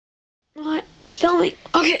What? Filming.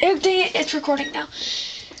 Okay, dang it, it's recording now.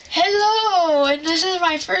 Hello, and this is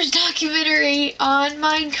my first documentary on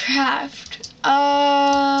Minecraft.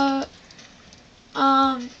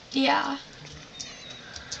 Yeah.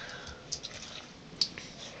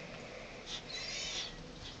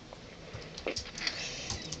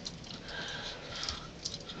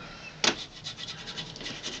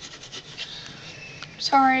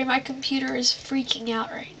 Sorry, my computer is freaking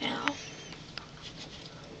out right now.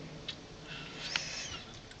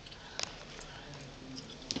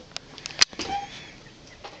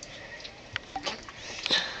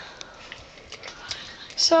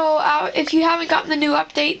 So, if you haven't gotten the new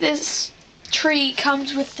update, this tree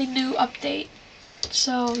comes with the new update.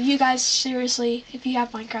 So, you guys, seriously, if you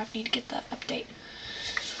have Minecraft, need to get the update.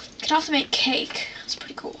 You can also make cake. It's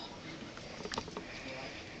pretty cool.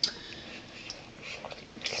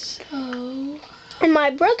 So... And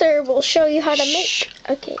my brother will show you how to make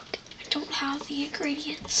a cake. I don't have the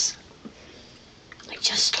ingredients. I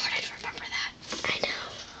just started, remember that? I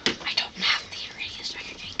know. I don't have the ingredients to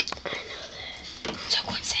make a cake. I know that. So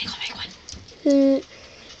quit saying I'll make one.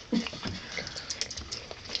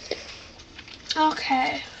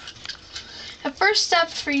 Okay. The first step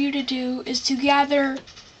for you to do is to gather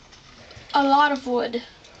a lot of wood.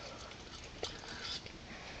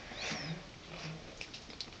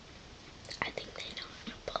 I think they know how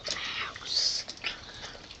to build a house.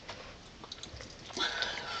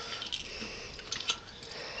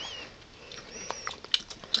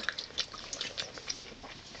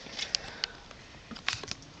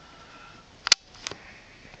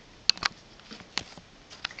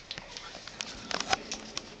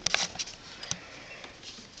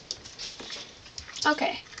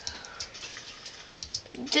 Okay.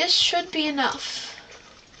 This should be enough.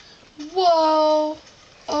 Whoa!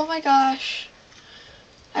 Oh my gosh.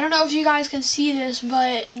 I don't know if you guys can see this,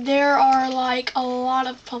 but there are like a lot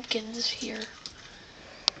of pumpkins here.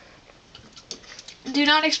 Do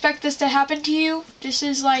not expect this to happen to you. This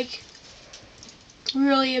is like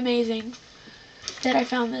really amazing that I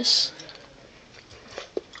found this.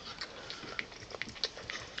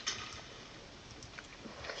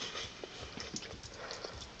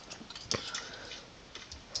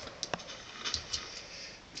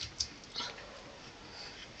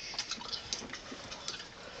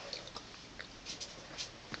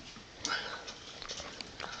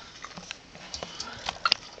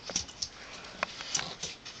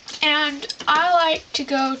 And I like to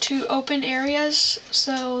go to open areas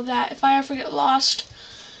so that if I ever get lost,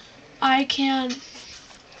 I can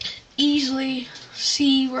easily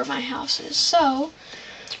see where my house is. So,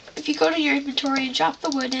 if you go to your inventory and drop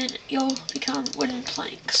the wood in, you'll become wooden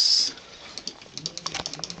planks.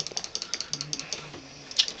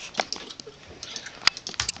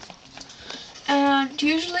 And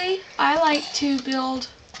usually, I like to build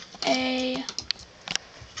a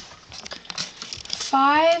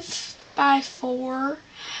 5x4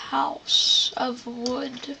 house of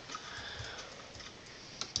wood.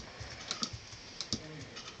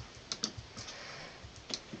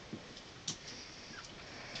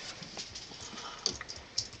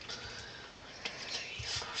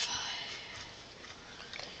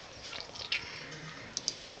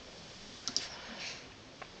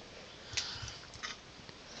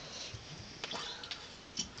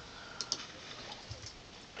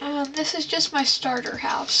 This is just my starter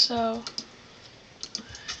house, so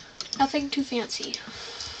nothing too fancy.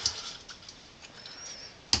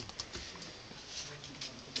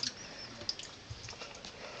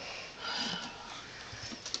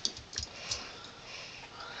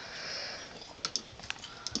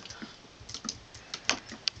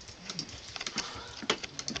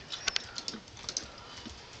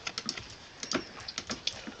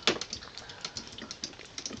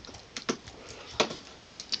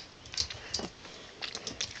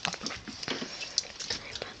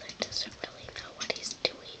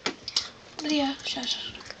 Lydia,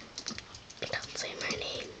 shush. Don't say my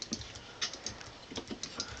name.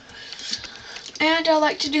 And I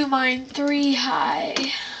like to do mine 3 high.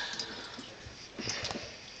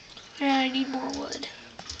 And I need more wood.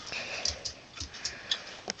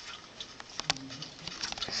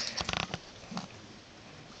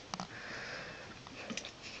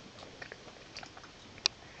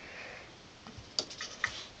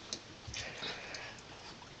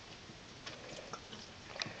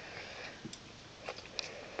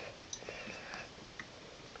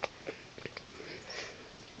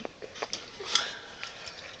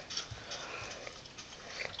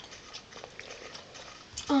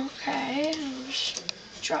 Okay, I'll just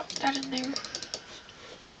drop that in there.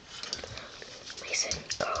 Mason,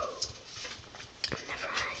 go. Never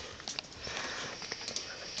mind.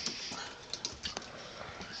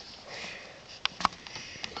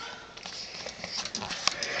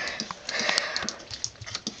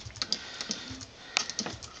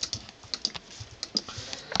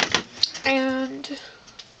 And,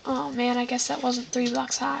 oh man, I guess that wasn't 3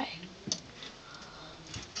 blocks high.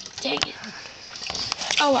 Dang it.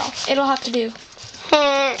 Oh well, it'll have to do.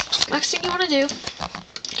 Next thing you want to do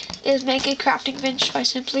is make a crafting bench by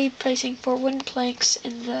simply placing 4 wooden planks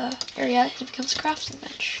in the area and it becomes a crafting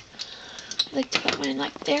bench. I like to put mine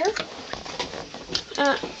like there.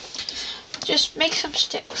 Just make some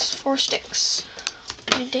sticks, 4 sticks.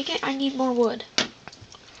 And dang it, I need more wood.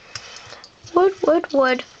 Wood, wood,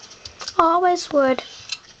 wood. Always wood.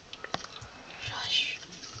 Shush.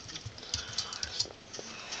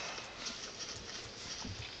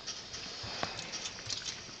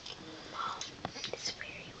 It's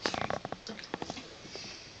very weird.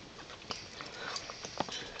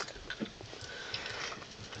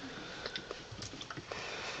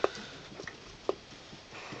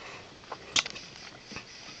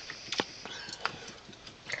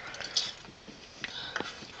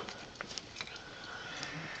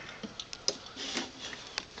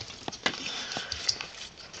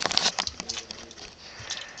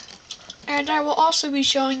 And I will also be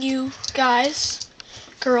showing you guys,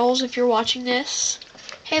 girls, if you're watching this.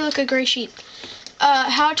 Hey, look, a gray sheep.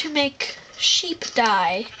 How to make sheep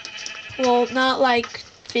dye. Well, not like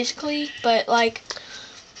physically, but like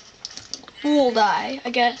wool dye, I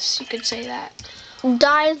guess you could say that.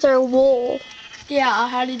 Dye their wool. Yeah,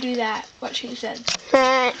 how to do that, what she said.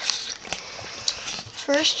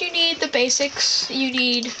 First, you need the basics. You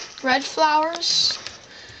need red flowers,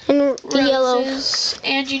 And yellow. roses,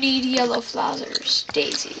 and you need yellow flowers,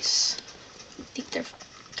 daisies. I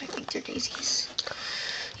think they're daisies.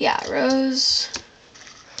 Yeah, rose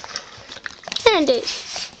And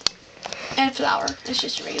daisy. and flower. It's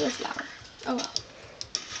just a regular flower. Oh well.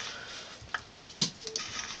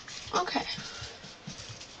 Okay.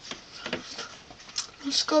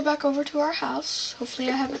 Let's go back over to our house. Hopefully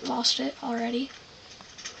I haven't lost it already.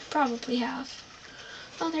 Probably have.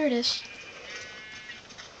 Oh, there it is.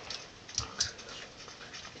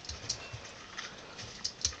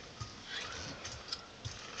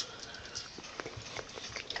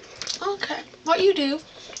 Okay, what you do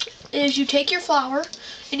is you take your flower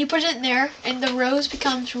and you put it in there and the rose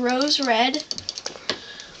becomes rose red.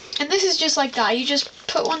 And this is just like that. You just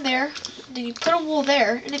put one there, then you put a wool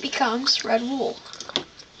there and it becomes red wool.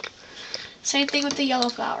 Same thing with the yellow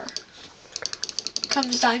flower.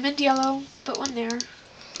 Becomes diamond yellow, put one there,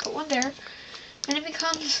 and it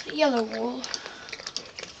becomes yellow wool.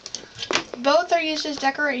 Both are used as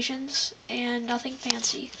decorations and nothing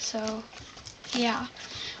fancy, so yeah.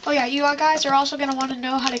 Oh yeah, you guys are also going to want to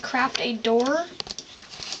know how to craft a door.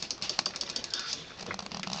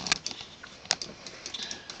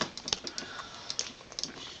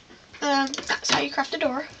 That's how you craft a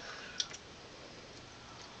door.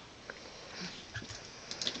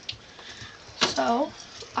 So,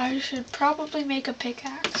 I should probably make a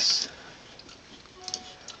pickaxe.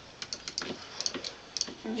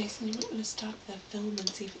 Mason, you might want to stop that film and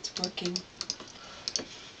see if it's working.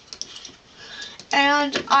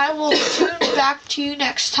 And I will tune back to you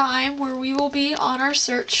next time where we will be on our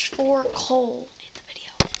search for coal.